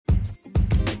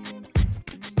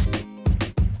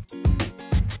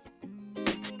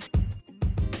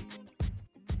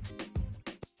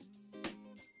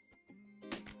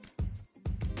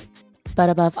But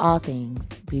above all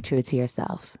things, be true to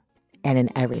yourself. And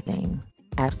in everything,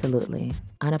 absolutely,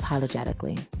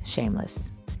 unapologetically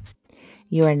shameless.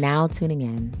 You are now tuning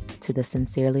in to the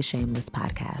Sincerely Shameless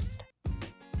podcast.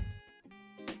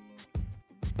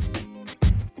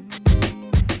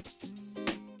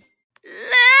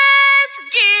 Let's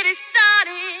get it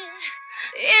started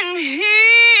in here.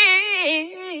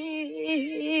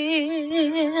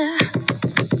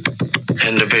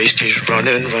 And the bass keeps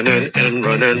running and running and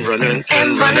running and running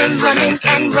and running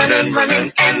and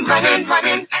running and running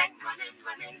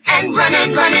and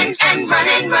running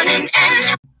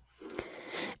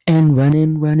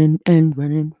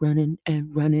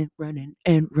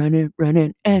and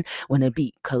running and when the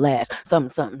beat collapse,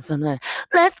 something.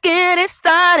 Let's get it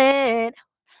started.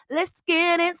 Let's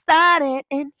get it started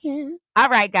in here. All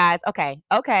right, guys. Okay.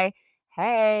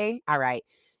 Hey. All right.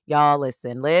 Y'all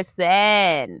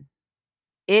listen.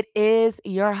 It is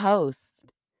your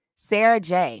host, Sarah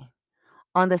J,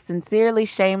 on the Sincerely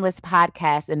Shameless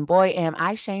podcast. And boy, am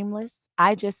I shameless.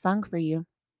 I just sung for you.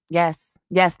 Yes,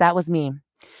 that was me.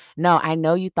 No, I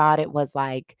know you thought it was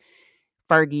like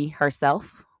Fergie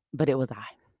herself, but it was I.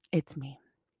 It's me.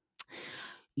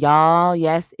 Y'all,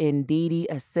 yes, indeedy,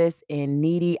 assist and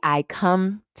needy. I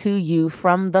come to you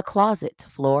from the closet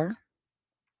floor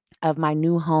of my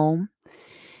new home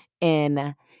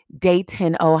in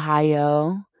Dayton,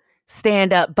 Ohio.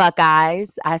 Stand up,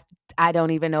 Buckeyes. I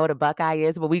don't even know what a Buckeye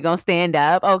is, but we gonna stand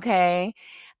up, okay?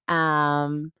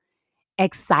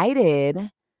 Excited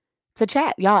to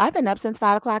chat. Y'all, I've been up since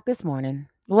 5:00 this morning.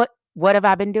 What have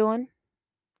I been doing?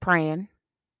 Praying,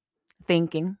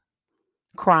 thinking,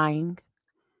 crying,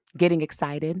 getting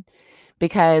excited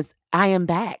because I am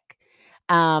back.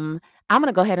 I'm going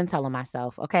to go ahead and tell on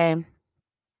myself, okay?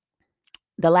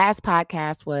 The last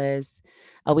podcast was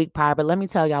a week prior, but let me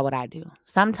tell y'all what I do.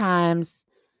 Sometimes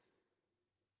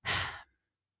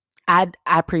I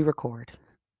pre-record.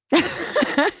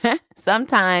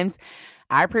 Sometimes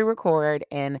I pre-record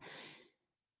and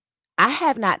I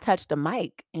have not touched a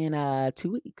mic in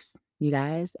 2 weeks, you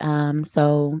guys.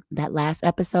 So that last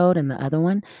episode and the other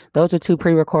one, those are 2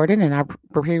 pre-recorded, and I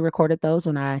pre-recorded those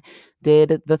when I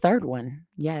did the third one.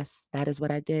 Yes, that is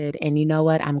what I did. And you know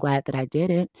what? I'm glad that I did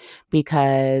it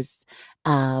because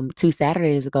 2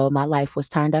 Saturdays ago, my life was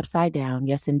turned upside down.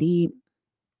 Yes, indeed.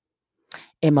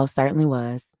 It most certainly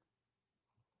was.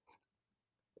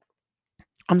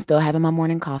 I'm still having my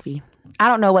morning coffee. I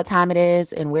don't know what time it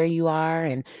is and where you are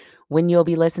and when you'll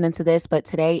be listening to this, but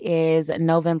today is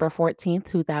November 14th,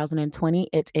 2020.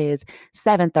 It is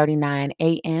 7:39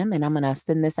 a.m. and I'm going to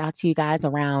send this out to you guys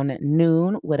around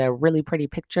noon with a really pretty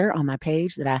picture on my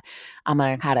page that I'm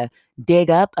going to kind of dig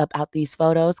up out these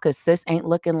photos because sis ain't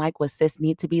looking like what sis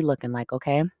need to be looking like,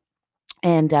 okay?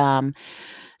 And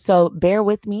so bear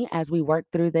with me as we work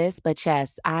through this. But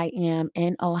yes, I am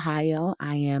in Ohio.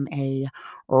 I am a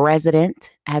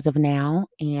resident as of now.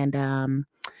 And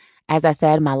as I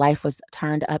said, my life was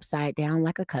turned upside down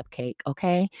like a cupcake,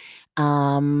 okay?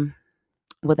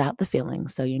 Without the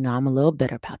feelings. So, I'm a little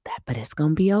bitter about that, but it's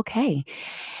going to be okay.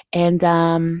 And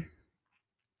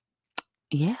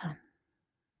yeah.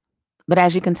 But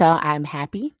as you can tell, I'm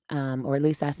happy, or at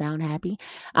least I sound happy.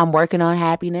 I'm working on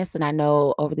happiness. And I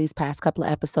know over these past couple of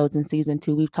episodes in season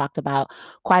 2, we've talked about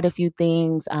quite a few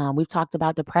things. We've talked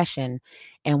about depression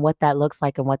and what that looks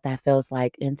like and what that feels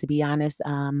like. And to be honest,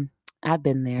 I've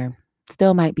been there,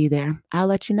 still might be there. I'll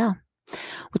let you know.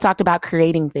 We talked about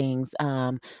creating things,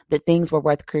 that things were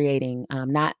worth creating,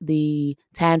 not the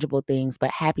tangible things, but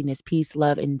happiness, peace,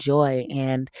 love, and joy,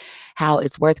 and how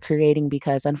it's worth creating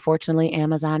because unfortunately,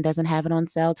 Amazon doesn't have it on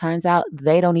sale. Turns out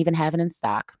they don't even have it in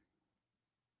stock.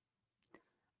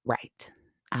 Right.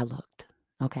 I looked.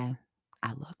 Okay.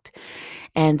 I looked.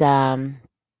 And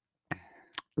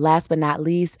last but not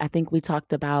least, I think we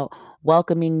talked about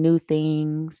welcoming new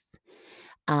things.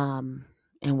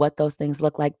 And what those things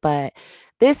look like. But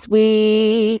this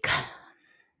week,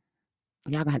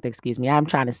 y'all gonna have to excuse me. I'm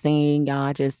trying to sing.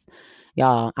 I'm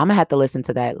gonna have to listen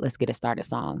to that Let's Get It Started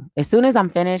song. As soon as I'm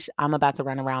finished, I'm about to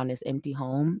run around this empty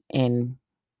home and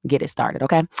get it started.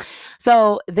 Okay.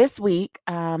 So this week,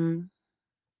 let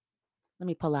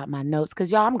me pull out my notes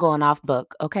because y'all, I'm going off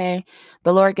book. Okay.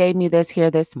 The Lord gave me this here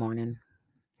this morning.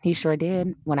 He sure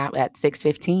did when I at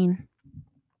 6:15.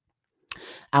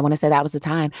 I want to say that was the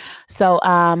time. So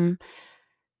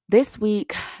this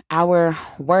week, our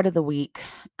word of the week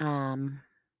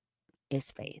is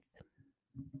faith.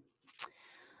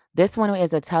 This one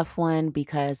is a tough one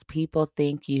because people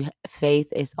think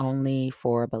faith is only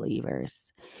for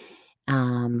believers.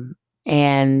 And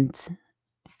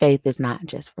faith is not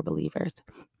just for believers.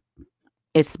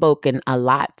 It's spoken a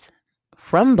lot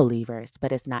from believers,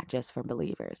 but it's not just for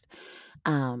believers.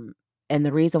 Um, and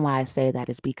the reason why I say that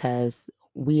is because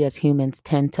we as humans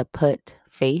tend to put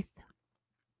faith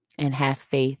and have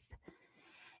faith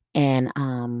in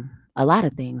a lot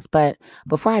of things. But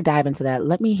before I dive into that,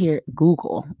 let me hear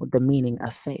Google the meaning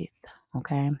of faith.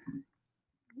 Okay.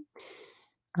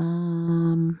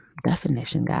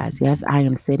 Definition, guys. Yes, I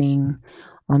am sitting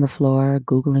on the floor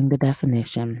Googling the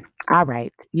definition. All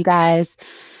right, you guys.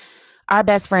 Our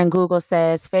best friend Google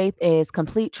says faith is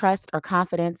complete trust or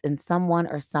confidence in someone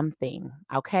or something.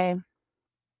 Okay.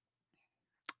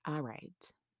 All right.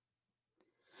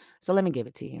 So let me give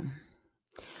it to you.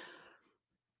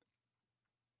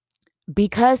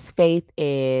 Because faith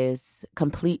is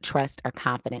complete trust or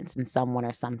confidence in someone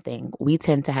or something, we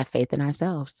tend to have faith in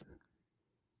ourselves.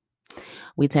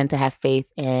 We tend to have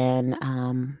faith in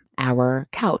our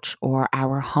couch or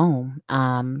our home.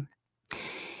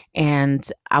 And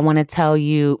I want to tell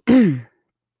you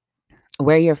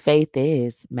where your faith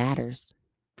is matters.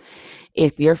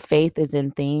 If your faith is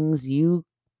in things, you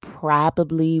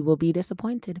probably will be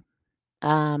disappointed.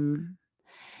 Um,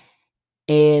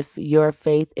 if your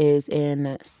faith is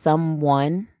in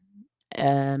someone,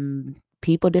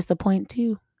 people disappoint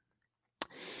too.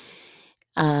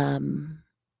 Um,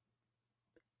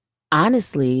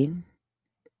 Honestly,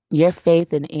 your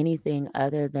faith in anything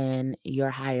other than your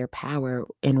higher power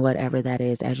in whatever that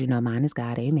is, as you know, mine is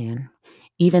God, amen.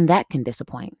 Even that can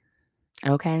disappoint.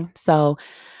 Okay. So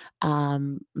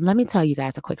let me tell you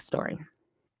guys a quick story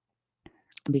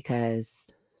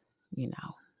because, you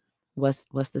know, what's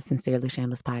the Sincerely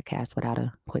Shameless podcast without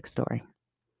a quick story?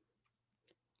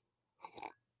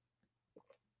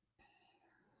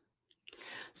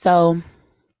 So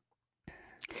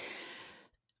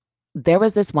there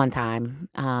was this one time,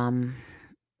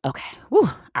 okay, whew,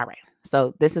 all right.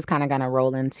 So this is kind of gonna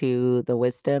roll into the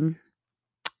wisdom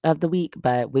of the week,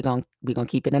 but we're gonna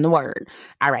keep it in the word.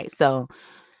 All right. So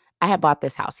I had bought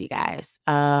this house, you guys.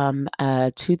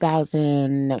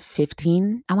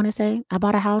 2015, I want to say. I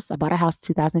bought a house. I bought a house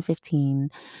 2015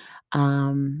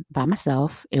 by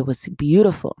myself. It was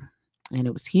beautiful and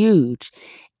it was huge.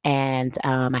 And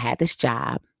I had this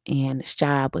job, and this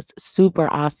job was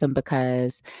super awesome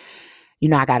because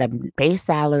I got a base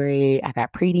salary, I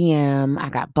got per diem, I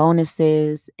got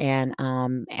bonuses, and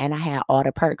I had all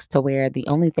the perks to where the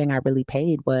only thing I really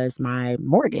paid was my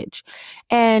mortgage.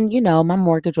 And my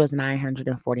mortgage was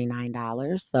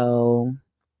 $949. So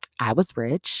I was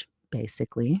rich,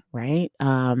 basically, right?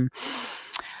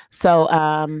 So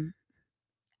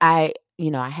I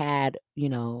had,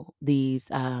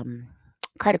 these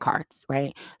credit cards,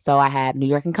 right? So I had New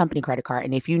York and Company credit card.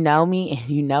 And if you know me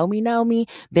and know me,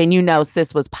 then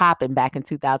sis was popping back in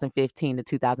 2015 to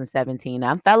 2017.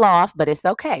 I fell off, but it's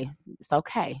okay. It's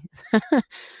okay.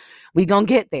 We gonna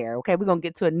get there. Okay. We're gonna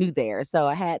get to a new there. So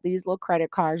I had these little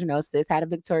credit cards, sis had a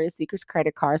Victoria's Secrets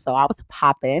credit card. So I was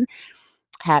popping.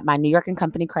 Had my New York and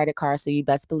Company credit card. So you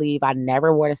best believe I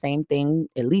never wore the same thing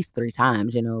at least 3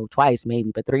 times, twice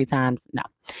maybe, but 3 times, no.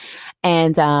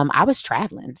 And I was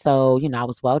traveling. So, I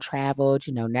was well traveled,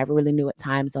 never really knew what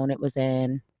time zone it was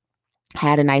in.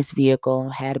 Had a nice vehicle,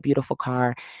 had a beautiful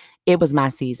car. It was my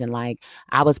season. Like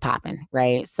I was popping,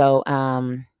 right? So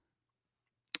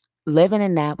living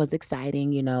in that was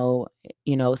exciting, it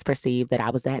was perceived that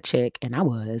I was that chick, and I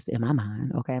was in my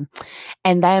mind. Okay.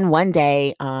 And then one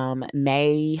day,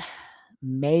 May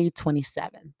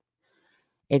 27th.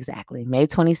 Exactly. May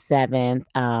 27th,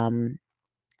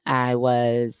 I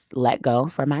was let go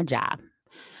from my job.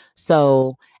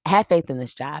 So I had faith in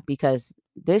this job because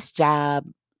this job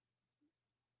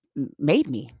made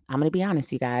me. I'm going to be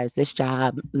honest, you guys. This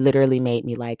job literally made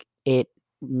me. Like, it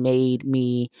made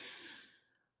me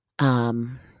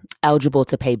um eligible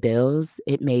to pay bills.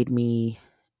 It made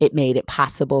it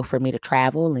possible for me to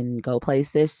travel and go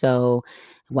places. So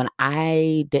when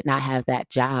I did not have that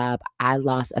job, I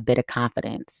lost a bit of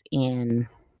confidence in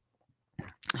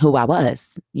who I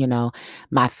was.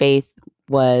 My faith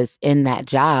was in that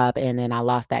job, and then I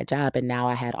lost that job, and now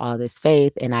I had all this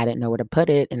faith and I didn't know where to put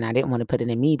it, and I didn't want to put it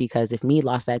in me, because if me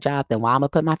lost that job, then why am I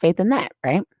put my faith in that,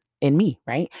 right? In me,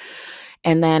 right?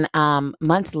 And then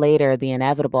months later, the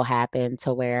inevitable happened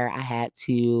to where I had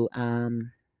to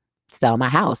sell my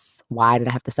house. Why did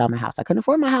I have to sell my house? I couldn't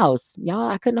afford my house. Y'all,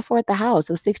 I couldn't afford the house.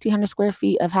 It was 1,600 square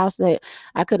feet of house that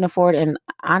I couldn't afford. And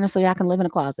honestly, I can live in a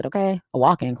closet, okay? A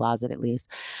walk-in closet at least.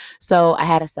 So I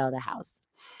had to sell the house.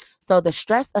 So the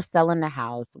stress of selling the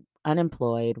house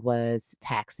unemployed was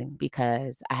taxing,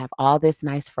 because I have all this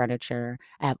nice furniture.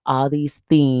 I have all these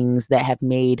things that have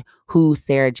made who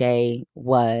Sarah J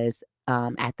was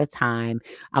At the time.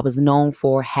 I was known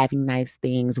for having nice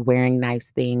things, wearing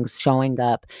nice things, showing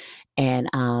up, and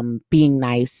being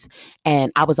nice. And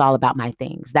I was all about my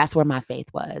things. That's where my faith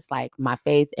was. Like my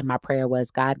faith and my prayer was,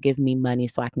 God, give me money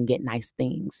so I can get nice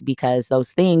things, because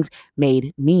those things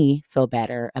made me feel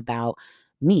better about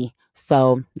me.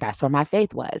 So that's where my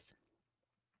faith was.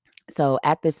 So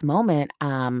at this moment,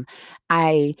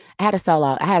 I had to sell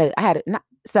out. I had to not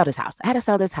sell this house. I had to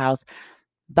sell this house,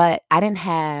 but I didn't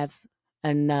have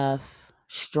enough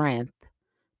strength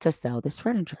to sell this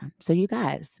furniture. So you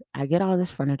guys, I get all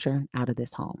this furniture out of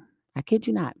this home. I kid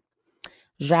you not.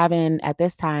 Driving at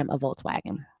this time a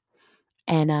Volkswagen.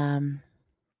 And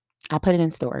I put it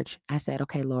in storage. I said,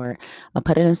 okay, Lord, I'm gonna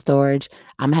put it in storage.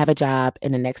 I'm gonna have a job.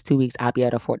 In the next 2 weeks, I'll be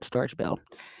able to afford the storage bill.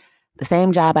 The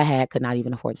same job I had could not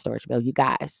even afford the storage bill. You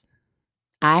guys,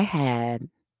 I had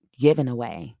given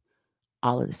away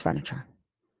all of this furniture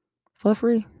for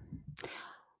free.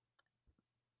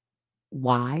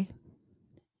 Why?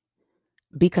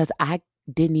 Because I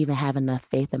didn't even have enough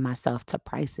faith in myself to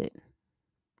price it,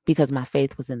 because my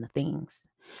faith was in the things.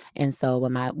 And so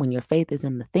when your faith is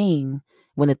in the thing,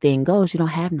 when the thing goes, you don't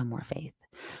have no more faith.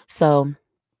 So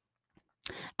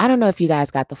I don't know if you guys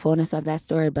got the fullness of that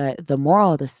story, but the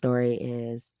moral of the story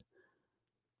is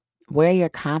where your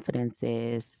confidence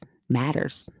is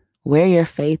matters. Where your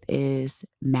faith is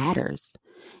matters.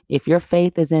 If your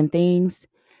faith is in things,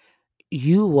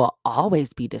 you will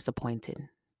always be disappointed.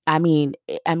 I mean,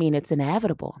 it's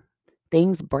inevitable.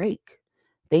 Things break,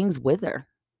 things wither,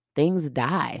 things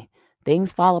die,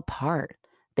 things fall apart,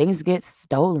 things get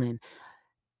stolen.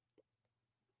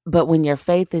 But when your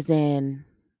faith is in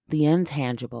the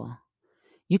intangible,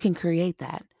 you can create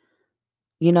that.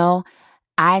 You know,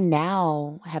 I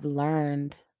now have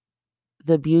learned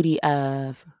the beauty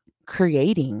of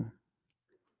creating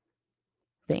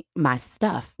my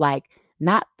stuff. Like,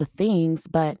 not the things,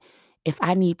 but if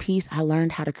I need peace, I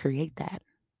learned how to create that.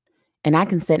 And I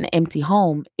can sit in an empty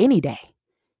home any day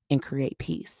and create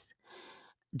peace.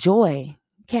 Joy,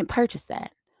 can't purchase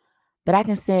that, but I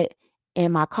can sit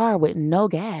in my car with no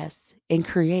gas and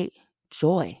create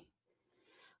joy.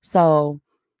 So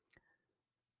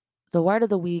the word of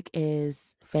the week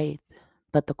is faith.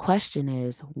 But the question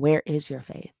is, where is your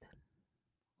faith?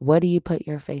 What do you put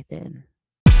your faith in?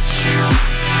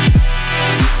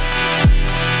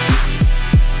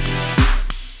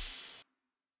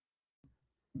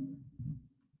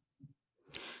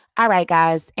 All right,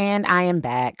 guys, and I am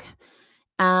back.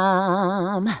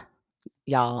 Um,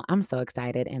 Y'all, I'm so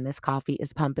excited and this coffee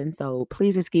is pumping. So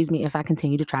please excuse me if I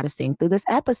continue to try to sing through this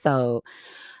episode.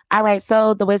 All right,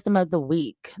 so the wisdom of the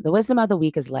week. The wisdom of the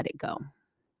week is let it go.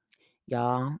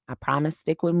 Y'all, I promise,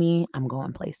 stick with me. I'm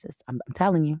going places. I'm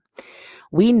telling you.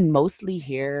 We mostly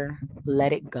hear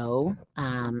let it go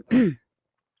when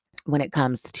it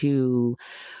comes to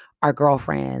our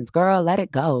girlfriends. Girl, let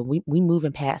it go. We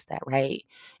moving past that, right?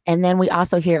 And then we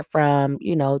also hear it from,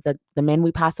 the men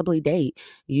we possibly date.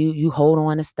 You hold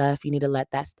on to stuff, you need to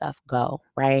let that stuff go,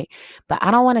 right? But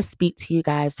I don't want to speak to you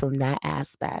guys from that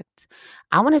aspect.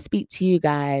 I want to speak to you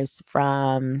guys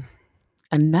from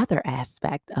another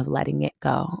aspect of letting it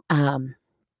go.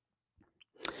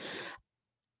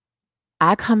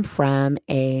 I come from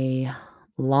a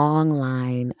long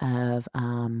line of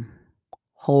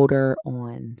holder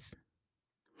ons.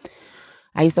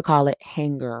 I used to call it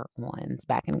hanger ons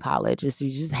back in college. You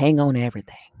just hang on to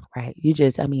everything, right? You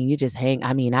just hang.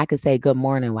 I could say good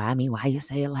morning. Why you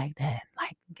say it like that?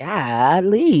 Like,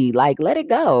 golly, like, let it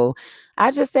go.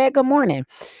 I just said good morning,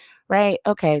 right?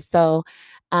 Okay, so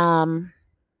I'm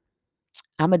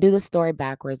gonna do the story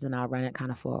backwards and I'll run it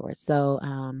kind of forward. So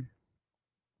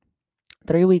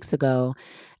 3 weeks ago,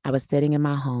 I was sitting in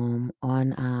my home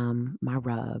on my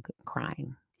rug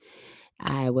crying.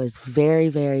 I was very,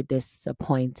 very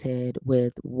disappointed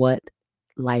with what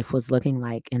life was looking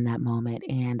like in that moment.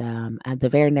 And the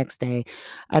very next day,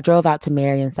 I drove out to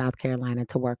Marion, South Carolina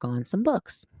to work on some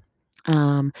books.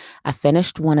 I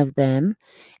finished one of them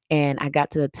and I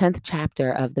got to the 10th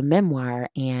chapter of the memoir.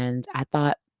 And I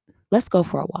thought, let's go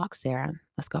for a walk, Sarah.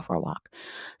 Let's go for a walk.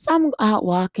 So I'm out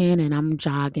walking and I'm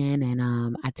jogging,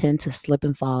 and I tend to slip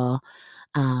and fall.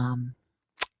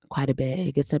 Quite a bit.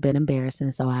 It gets a bit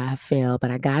embarrassing. So I fell, but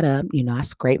I got up, I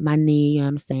scraped my knee,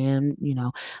 I'm saying,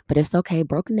 but it's okay.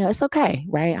 Broken nail, it's okay,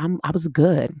 right? I was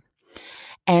good.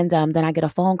 And then I get a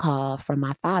phone call from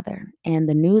my father. And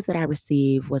the news that I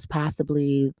received was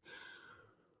possibly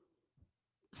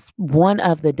one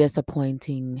of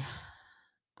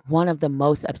one of the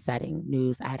most upsetting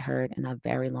news I'd heard in a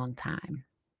very long time.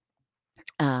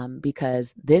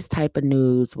 because this type of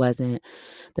news wasn't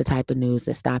the type of news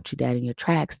that stopped you dead in your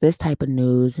tracks. This type of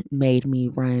news made me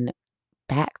run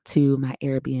back to my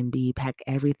Airbnb, pack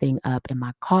everything up in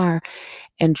my car,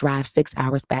 and drive 6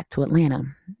 hours back to Atlanta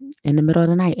in the middle of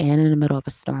the night and in the middle of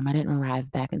a storm. I didn't arrive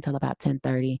back until about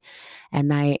 10:30 at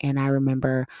night, and I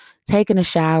remember taking a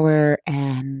shower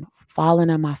and falling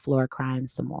on my floor crying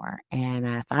some more. And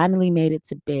I finally made it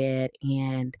to bed,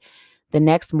 and the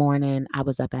next morning I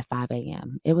was up at 5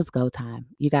 a.m. It was go time.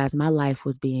 You guys, my life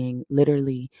was being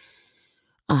literally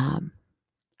um,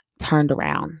 turned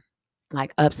around,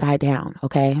 like upside down.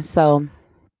 Okay. So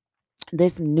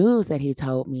this news that he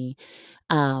told me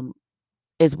um,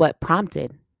 is what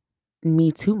prompted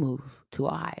me to move to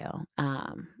Ohio.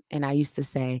 And I used to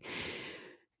say,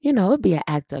 it'd be an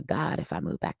act of God if I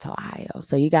moved back to Ohio.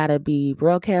 So you got to be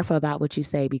real careful about what you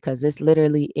say, because this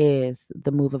literally is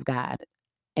the move of God.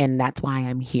 And that's why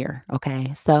I'm here.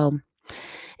 Okay. So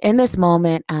in this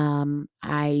moment,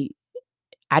 I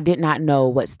did not know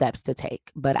what steps to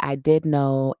take, but I did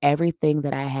know everything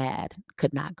that I had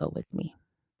could not go with me.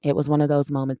 It was one of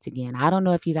those moments again. I don't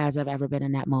know if you guys have ever been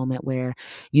in that moment where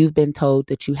you've been told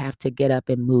that you have to get up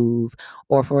and move,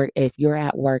 or for if you're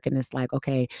at work and it's like,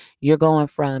 okay, you're going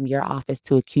from your office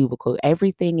to a cubicle.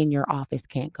 Everything in your office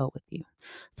can't go with you.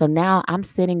 So now I'm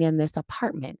sitting in this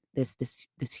apartment, this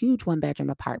huge 1-bedroom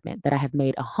apartment that I have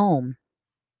made a home,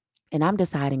 and I'm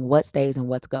deciding what stays and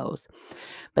what goes.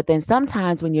 But then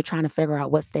sometimes when you're trying to figure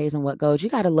out what stays and what goes, you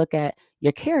got to look at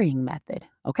your carrying method.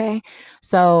 Okay.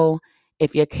 So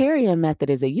if your carrying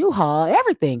method is a U-Haul,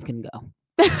 everything can go.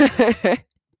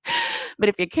 But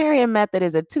if your carrying method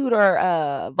is a Tudor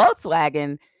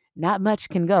Volkswagen, not much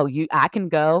can go. I can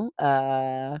go.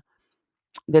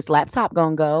 This laptop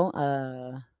gonna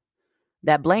go.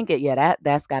 That blanket, yeah,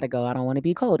 that's got to go. I don't want to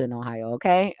be cold in Ohio.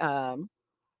 Okay.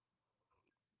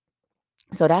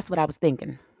 So that's what I was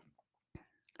thinking.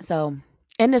 So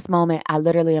in this moment, I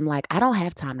literally am like, I don't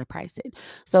have time to price it.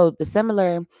 So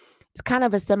it's kind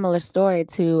of a similar story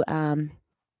to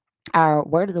our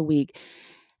word of the week.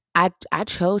 I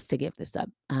chose to give this up,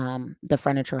 the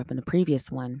furniture up in the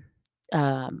previous one,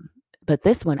 um, but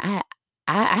this one I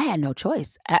had no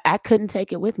choice. I couldn't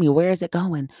take it with me. Where is it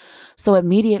going? So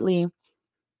immediately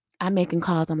I'm making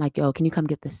calls. I'm like, yo, can you come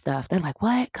get this stuff? They're like,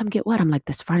 what? Come get what? I'm like,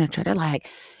 this furniture. They're like,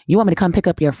 you want me to come pick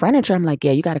up your furniture? I'm like,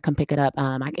 yeah, you got to come pick it up.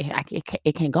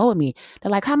 It can't go with me.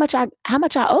 They're like, how much I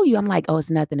owe you? I'm like, oh,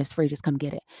 it's nothing. It's free. Just come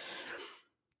get it.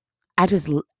 I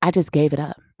just gave it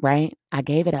up. Right. I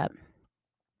gave it up.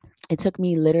 It took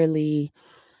me literally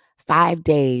 5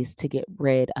 days to get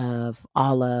rid of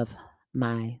all of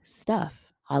my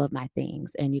stuff, all of my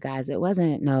things. And you guys, it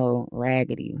wasn't no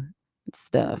raggedy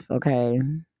stuff. Okay.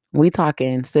 We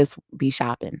talking sis be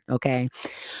shopping. Okay.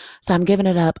 So I'm giving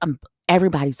it up.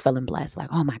 Everybody's feeling blessed. Like,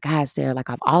 oh my God, Sarah, like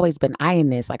I've always been eyeing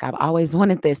this. Like I've always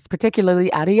wanted this,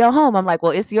 particularly out of your home. I'm like,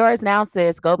 well, it's yours now,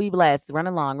 sis. Go be blessed. Run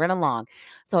along, run along.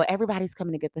 So everybody's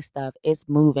coming to get this stuff. It's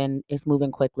moving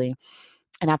quickly.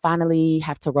 And I finally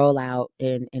have to roll out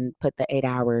and put the 8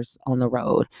 hours on the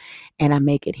road. And I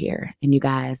make it here. And you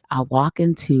guys, I walk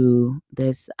into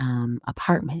this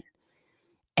apartment,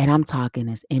 and I'm talking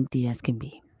as empty as can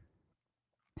be.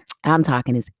 I'm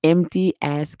talking as empty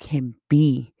as can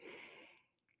be.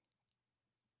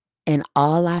 And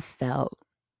all I felt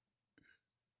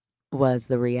was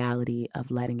the reality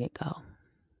of letting it go.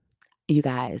 You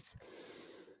guys,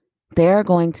 there are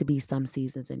going to be some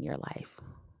seasons in your life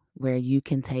where you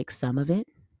can take some of it,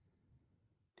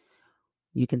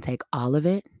 you can take all of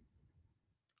it,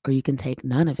 or you can take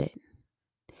none of it.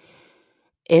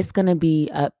 It's going to be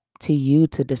up to you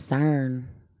to discern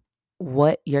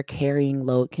what your carrying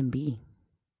load can be.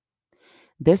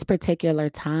 This particular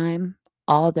time,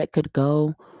 all that could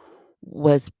go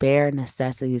was bare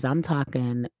necessities. I'm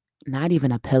talking not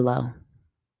even a pillow.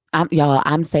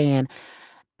 I'm saying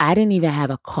I didn't even have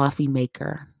a coffee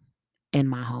maker in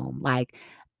my home. Like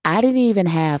I didn't even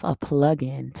have a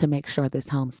plug-in to make sure this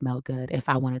home smelled good if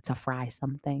I wanted to fry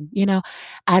something.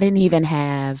 I didn't even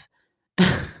have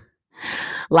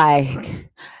like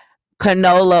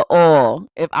canola oil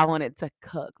if I wanted to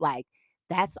cook. Like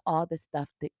that's all the stuff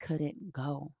that couldn't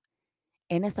go.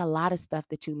 And it's a lot of stuff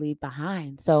that you leave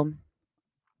behind. So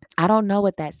I don't know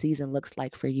what that season looks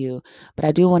like for you, but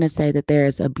I do want to say that there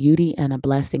is a beauty and a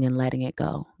blessing in letting it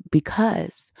go,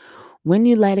 because when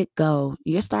you let it go,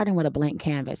 you're starting with a blank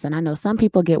canvas. And I know some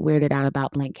people get weirded out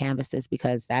about blank canvases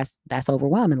because that's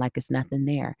overwhelming, like it's nothing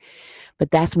there.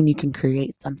 But that's when you can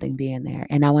create something being there.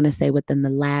 And I want to say within the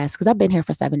last, because I've been here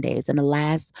for 7 days, in the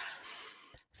last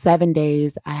 7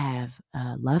 days, I have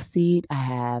a love seat.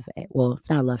 Well, it's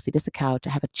not a love seat, it's a couch.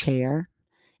 I have a chair.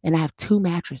 and I have 2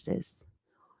 mattresses.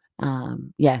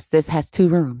 Yes, this has 2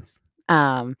 rooms.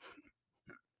 Um,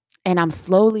 and I'm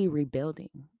slowly rebuilding.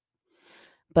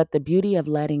 But the beauty of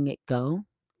letting it go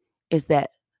is that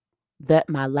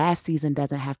my last season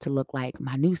doesn't have to look like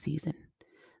my new season.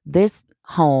 This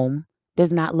home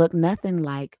does not look nothing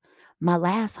like my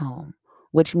last home,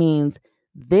 which means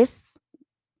this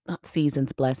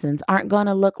season's blessings aren't going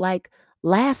to look like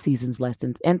last season's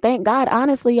blessings. And thank God,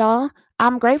 honestly, y'all,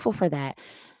 I'm grateful for that.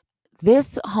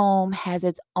 This home has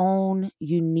its own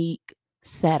unique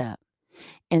setup.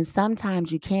 And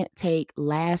sometimes you can't take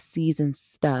last season's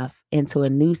stuff into a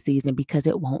new season because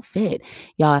it won't fit.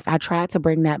 Y'all, if I tried to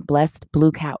bring that blessed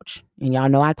blue couch, and y'all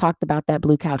know I talked about that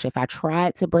blue couch, if I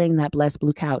tried to bring that blessed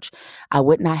blue couch, I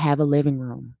would not have a living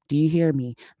room. Do you hear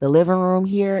me? The living room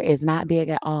here is not big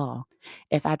at all.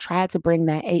 If I tried to bring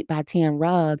that 8x10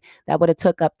 rug, that would have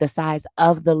took up the size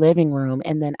of the living room.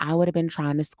 And then I would have been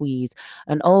trying to squeeze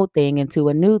an old thing into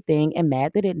a new thing and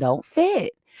mad that it don't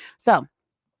fit. So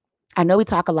I know we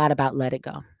talk a lot about let it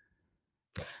go,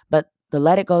 but the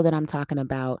let it go that I'm talking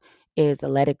about is a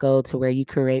let it go to where you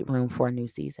create room for a new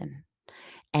season.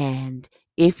 And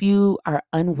if you are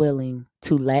unwilling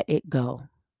to let it go,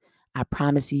 I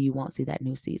promise you, you won't see that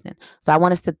new season. So I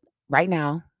want us to, right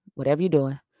now, whatever you're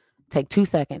doing, take 2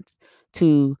 seconds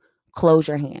to close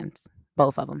your hands,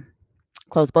 both of them.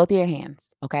 Close both of your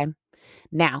hands, okay?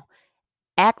 Now,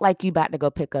 act like you about to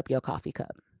go pick up your coffee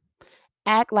cup.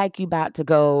 Act like you about to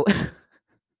go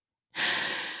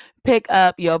pick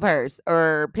up your purse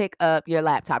or pick up your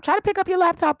laptop. Try to pick up your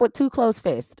laptop with 2 closed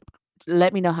fists.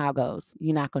 Let me know how it goes.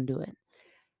 You're not going to do it.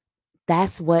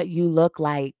 That's what you look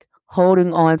like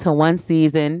holding on to one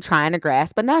season, trying to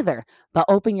grasp another. But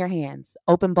open your hands,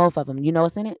 open both of them. You know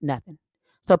what's in it? Nothing.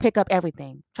 So pick up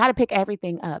everything. Try to pick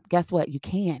everything up. Guess what? You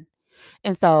can.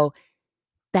 And so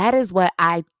that is what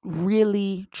I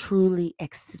really, truly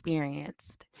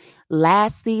experienced.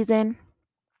 Last season,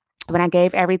 when I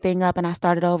gave everything up and I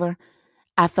started over,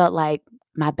 I felt like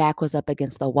my back was up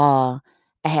against the wall.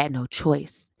 I had no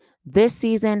choice. This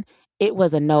season, it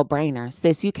was a no-brainer.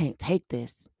 Sis, you can't take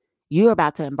this. You're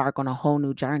about to embark on a whole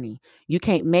new journey. You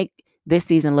can't make this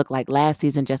season look like last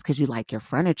season just because you like your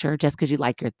furniture, just because you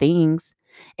like your things.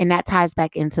 And that ties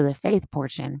back into the faith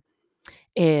portion.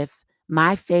 If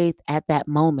my faith at that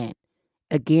moment,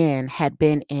 again, had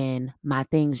been in my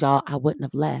things, y'all, I wouldn't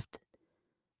have left.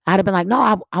 I'd have been like,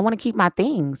 no, I want to keep my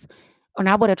things. And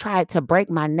I would have tried to break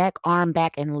my neck, arm,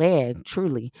 back, and leg,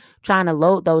 truly, trying to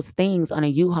load those things on a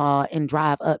U-Haul and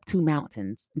drive up 2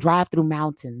 mountains, drive through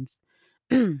mountains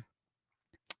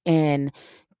in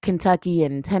Kentucky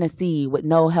and Tennessee with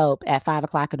no help at 5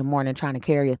 o'clock in the morning trying to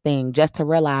carry a thing just to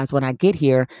realize when I get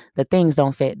here, the things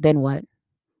don't fit. Then what?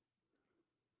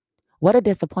 What a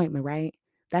disappointment, right?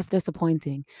 That's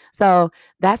disappointing. So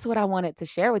that's what I wanted to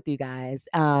share with you guys.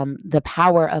 The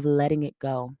power of letting it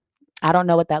go. I don't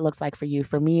know what that looks like for you.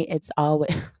 For me, it's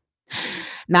always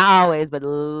not always, but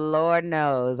Lord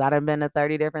knows I done been to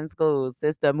 30 different schools.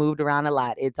 Sister moved around a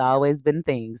lot. It's always been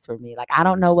things for me. Like I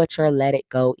don't know what your let it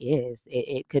go is.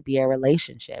 It could be a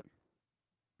relationship.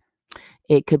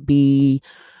 It could be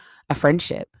a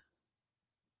friendship.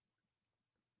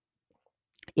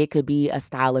 It could be a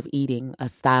style of eating, a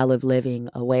style of living,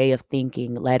 a way of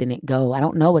thinking, letting it go. I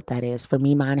don't know what that is. For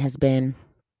me, mine has been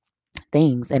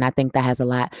things. And I think that has a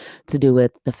lot to do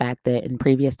with the fact that in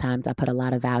previous times, I put a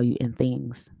lot of value in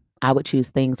things. I would choose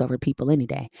things over people any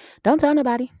day. Don't tell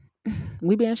nobody.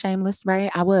 We being shameless, right?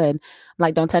 I would.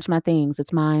 Like, don't touch my things.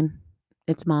 It's mine.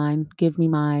 It's mine. Give me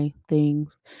my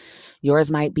things. Yours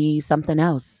might be something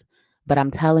else. But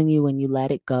I'm telling you, when you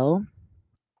let it go,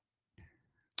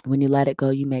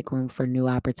 you make room for new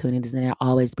opportunities, and it'll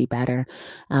always be better.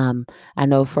 I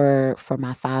know for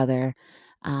my father,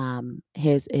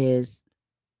 his is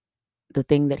the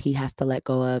thing that he has to let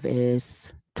go of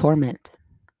is torment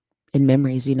and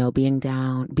memories. You know, being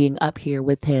down, being up here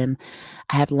with him,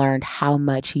 I have learned how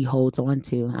much he holds on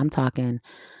to. I'm talking,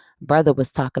 brother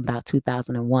was talking about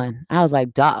 2001. I was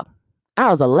like, dog, I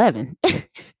was 11.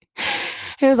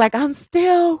 He was like, I'm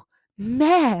still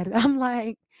mad. I'm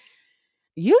like,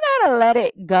 you gotta let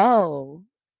it go.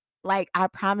 Like, I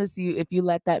promise you, if you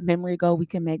let that memory go, we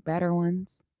can make better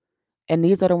ones. And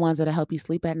these are the ones that'll help you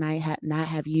sleep at night, not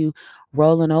have you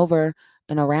rolling over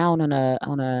and around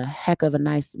on a heck of a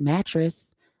nice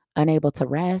mattress, unable to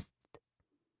rest.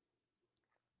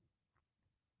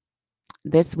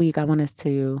 This week, I want us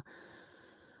to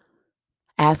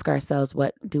ask ourselves,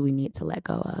 what do we need to let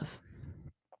go of?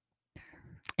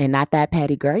 And not that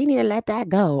petty girl, you need to let that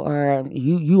go. Or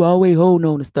you always holding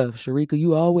on to stuff, Sharika.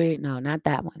 You always no, not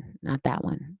that one. Not that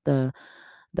one. The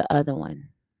other one.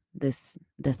 that's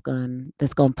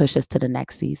gonna push us to the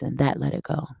next season. That let it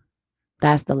go.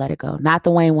 That's the let it go, not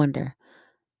the Wayne Wonder.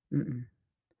 Mm-mm.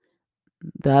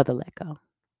 The other let go.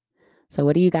 So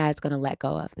what are you guys gonna let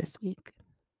go of this week?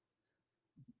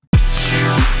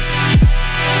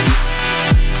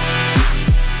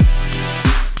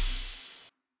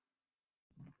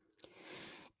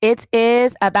 It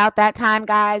is about that time,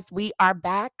 guys. We are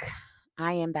back.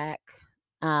 I am back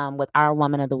with our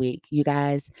Woman of the Week. You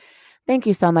guys, thank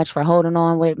you so much for holding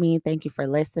on with me. Thank you for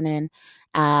listening.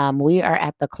 We are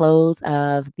at the close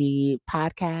of the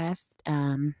podcast.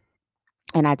 And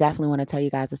I definitely want to tell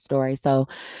you guys a story. So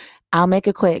I'll make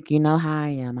it quick. You know how I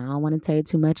am. I don't want to take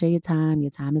too much of your time. Your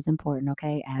time is important,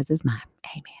 okay? As is mine.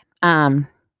 Amen.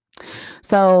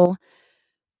 So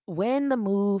when the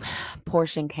move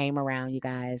portion came around, you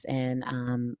guys,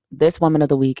 and this Woman of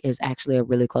the Week is actually a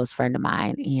really close friend of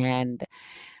mine. And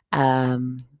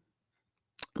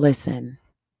listen,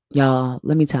 y'all,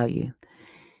 let me tell you,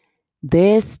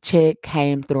 this chick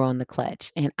came through on the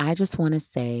clutch. And I just want to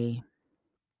say,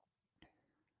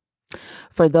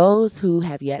 for those who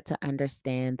have yet to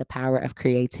understand the power of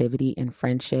creativity in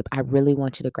friendship, I really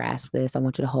want you to grasp this. I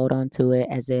want you to hold on to it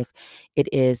as if it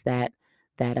is that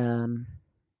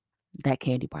that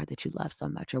candy bar that you love so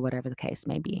much, or whatever the case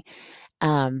may be.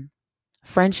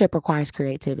 Friendship requires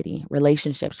creativity.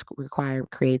 Relationships require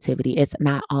creativity. It's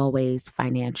not always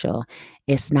financial.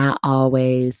 It's not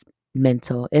always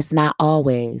mental. It's not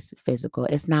always physical.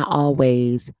 It's not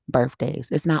always birthdays.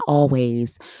 It's not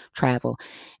always travel.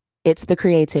 It's the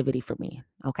creativity for me.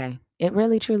 Okay. It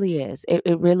really truly is.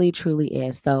 It really truly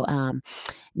is. So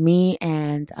me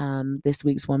and this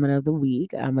week's Woman of the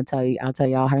Week, I'll tell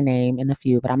y'all her name in a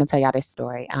few, but I'm gonna tell y'all this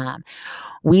story.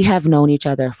 We have known each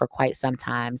other for quite some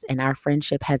times, and our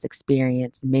friendship has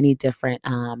experienced many different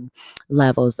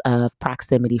levels of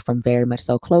proximity, from very much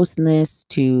so closeness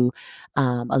to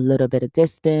a little bit of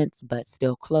distance, but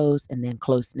still close, and then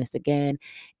closeness again.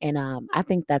 And I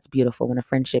think that's beautiful when a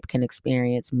friendship can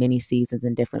experience many seasons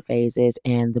and different phases,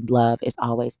 and the love is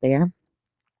always there.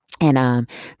 And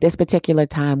this particular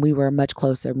time, we were much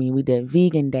closer. I mean, we did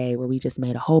vegan day where we just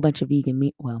made a whole bunch of vegan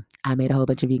meat. Well, I made a whole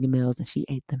bunch of vegan meals and she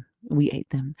ate them. We ate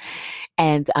them.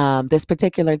 And this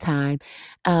particular time,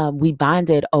 we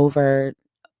bonded over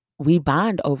we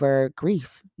bond over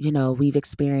grief. You know, we've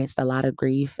experienced a lot of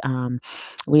grief.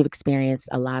 We've experienced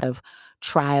a lot of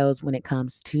trials when it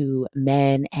comes to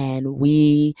men, and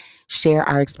we share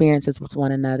our experiences with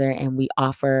one another, and we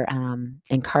offer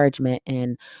encouragement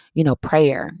and,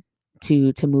 prayer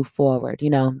to move forward.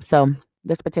 So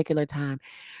this particular time,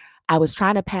 I was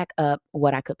trying to pack up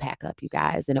what I could pack up, you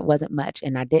guys, and it wasn't much,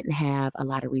 and I didn't have a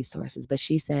lot of resources. But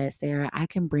she said, Sarah, I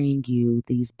can bring you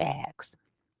these bags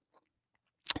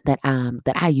that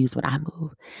I use when I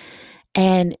move.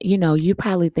 And you're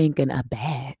probably thinking, a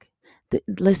bag.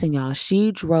 Listen, y'all,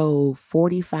 she drove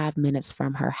 45 minutes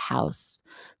from her house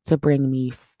to bring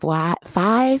me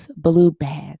five blue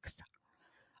bags.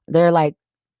 They're like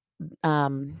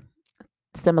um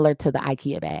similar to the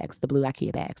IKEA bags, the blue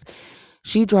IKEA bags.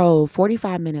 She drove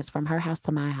 45 minutes from her house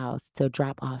to my house to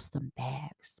drop off some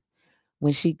bags.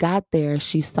 When she got there,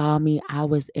 she saw me. I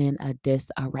was in a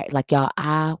disarray. Like, y'all,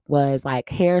 I was like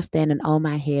hair standing on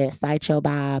my head, sideshow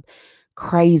Bob,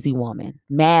 crazy woman,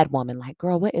 mad woman. Like,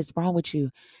 girl, what is wrong with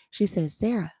you? She said,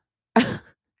 Sarah,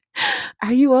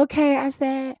 are you okay? I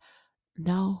said,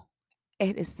 no.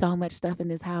 It is so much stuff in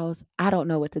this house. I don't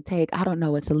know what to take. I don't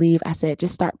know what to leave. I said,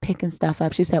 just start picking stuff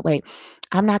up. She said, wait,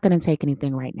 I'm not going to take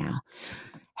anything right now.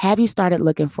 Have you started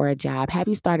looking for a job? Have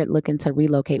you started looking to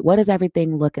relocate? What is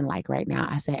everything looking like right now?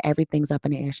 I said, everything's up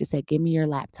in the air. She said, give me your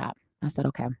laptop. I said,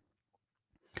 okay.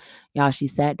 Y'all, she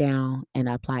sat down and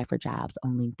applied for jobs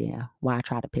on LinkedIn while I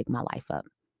tried to pick my life up.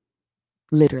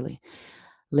 Literally.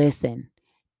 Listen,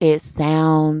 it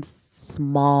sounds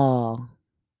small.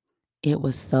 It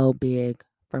was so big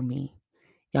for me.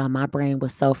 Y'all, my brain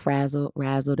was so frazzled,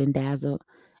 razzled, and dazzled,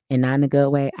 and not in a good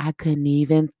way. I couldn't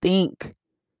even think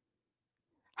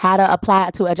how to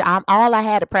apply to a job. All I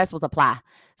had to press was apply.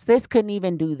 Sis couldn't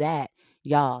even do that.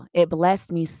 Y'all, it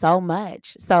blessed me so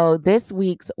much. So this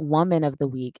week's Woman of the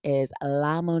Week is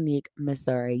La Monique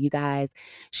Missouri. You guys,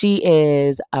 she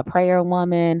is a prayer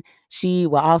woman. She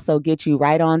will also get you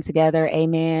right on together.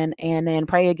 Amen. And then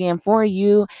pray again for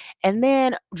you. And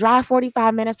then drive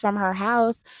 45 minutes from her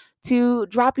house to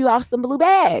drop you off some blue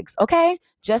bags. Okay.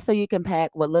 Just so you can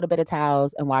pack what little bit of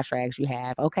towels and wash rags you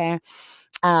have. Okay.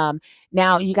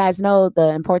 Now, you guys know the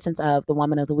importance of the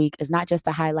Woman of the Week is not just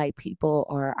to highlight people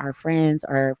or our friends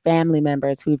or family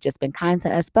members who've just been kind to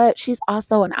us, but she's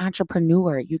also an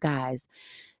entrepreneur, you guys.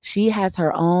 She has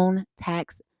her own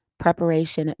tax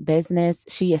preparation business.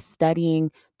 She is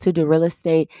studying to do real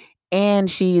estate,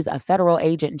 and she's a federal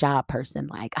agent job person.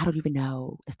 Like, I don't even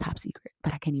know. It's top secret,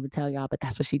 but I can't even tell y'all, but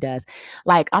that's what she does.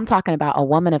 Like, I'm talking about a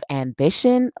woman of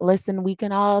ambition. Listen, we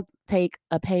can all take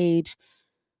a page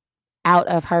out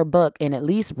of her book and at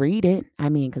least read it. I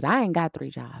mean, because I ain't got 3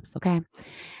 jobs, okay?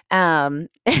 Um,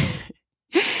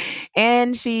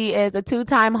 and she is a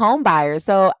 2-time home buyer.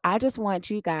 So I just want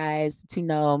you guys to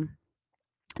know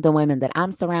the women that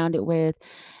I'm surrounded with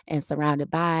and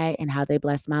surrounded by and how they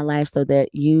bless my life, so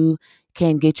that you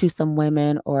can get you some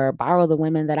women or borrow the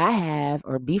women that I have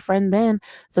or befriend them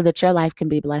so that your life can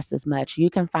be blessed as much. You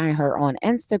can find her on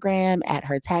Instagram at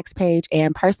her tax page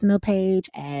and personal page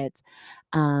at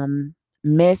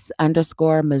Miss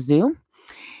underscore Mizzou.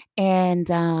 And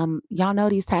y'all know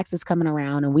these taxes coming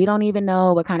around, and we don't even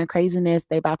know what kind of craziness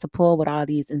they about to pull with all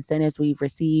these incentives we've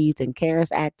received and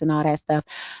CARES Act and all that stuff.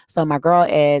 So my girl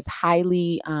is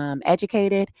highly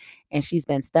educated, and she's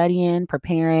been studying,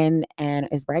 preparing, and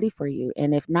is ready for you.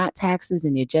 And if not taxes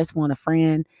and you just want a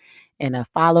friend and a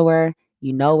follower,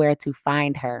 you know where to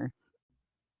find her.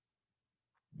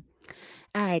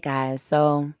 All right, guys.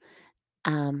 So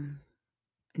um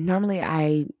normally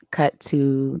I cut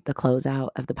to the closeout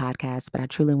of the podcast, but I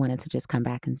truly wanted to just come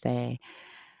back and say,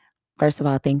 first of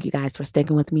all, thank you guys for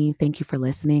sticking with me. Thank you for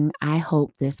listening. I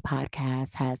hope this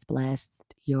podcast has blessed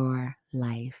your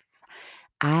life.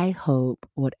 I hope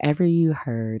whatever you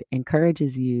heard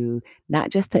encourages you not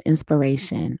just to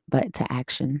inspiration, but to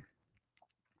action.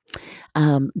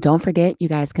 Don't forget, you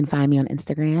guys can find me on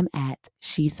Instagram at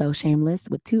She's So Shameless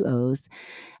with 2 O's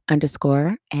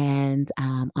underscore, and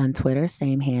on Twitter,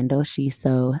 same handle, She's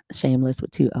So Shameless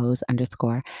with 2 O's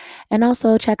underscore. And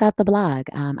also check out the blog.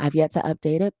 I've yet to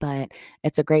update it, but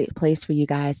it's a great place for you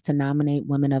guys to nominate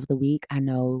Women of the Week. I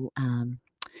know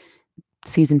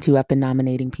season 2, I've been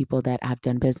nominating people that I've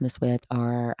done business with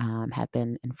or have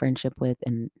been in friendship with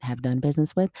and have done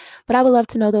business with. But I would love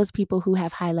to know those people who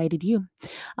have highlighted you.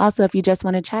 Also, if you just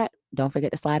want to chat, don't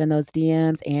forget to slide in those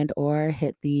DMs and or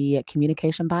hit the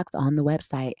communication box on the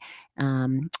website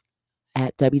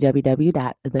at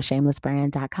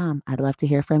www.theshamelessbrand.com. I'd love to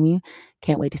hear from you.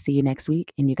 Can't wait to see you next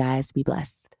week, and you guys be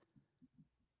blessed.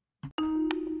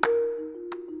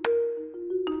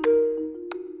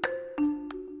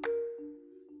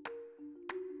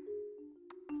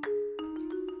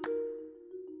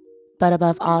 But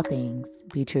above all things,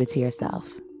 be true to yourself,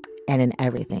 and in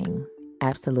everything,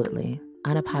 absolutely,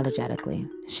 unapologetically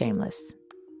shameless.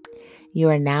 You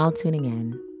are now tuning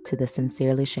in to the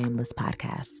Sincerely Shameless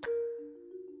podcast.